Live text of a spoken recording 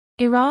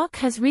Iraq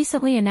has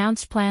recently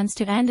announced plans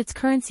to end its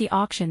currency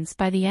auctions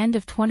by the end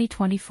of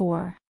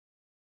 2024.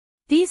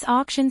 These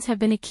auctions have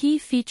been a key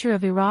feature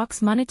of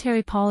Iraq's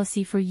monetary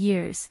policy for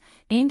years,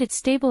 aimed at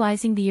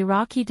stabilizing the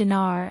Iraqi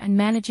dinar and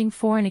managing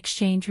foreign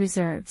exchange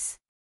reserves.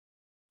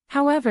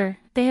 However,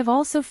 they have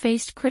also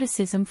faced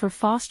criticism for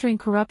fostering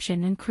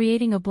corruption and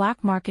creating a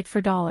black market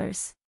for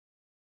dollars.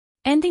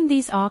 Ending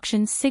these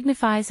auctions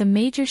signifies a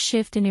major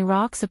shift in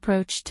Iraq's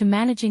approach to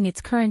managing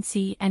its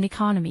currency and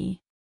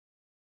economy.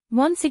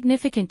 One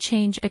significant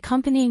change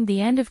accompanying the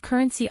end of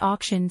currency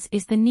auctions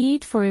is the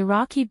need for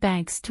Iraqi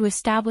banks to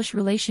establish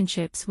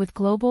relationships with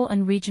global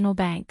and regional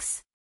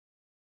banks.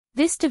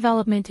 This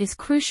development is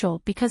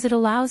crucial because it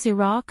allows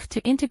Iraq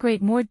to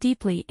integrate more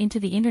deeply into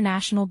the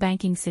international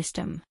banking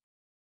system.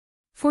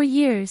 For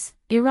years,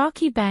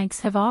 Iraqi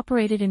banks have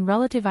operated in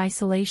relative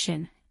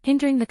isolation,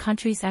 hindering the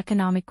country's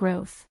economic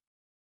growth.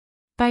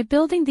 By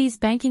building these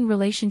banking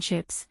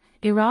relationships,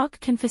 Iraq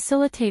can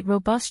facilitate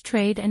robust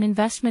trade and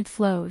investment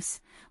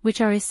flows,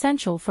 which are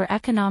essential for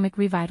economic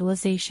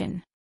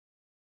revitalization.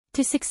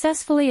 To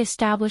successfully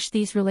establish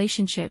these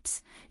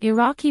relationships,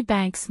 Iraqi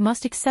banks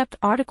must accept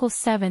Article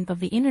 7 of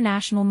the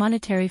International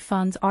Monetary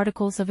Fund's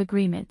Articles of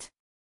Agreement.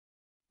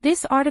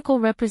 This article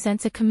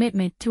represents a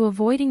commitment to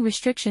avoiding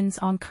restrictions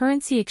on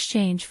currency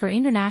exchange for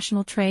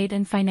international trade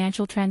and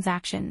financial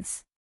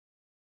transactions.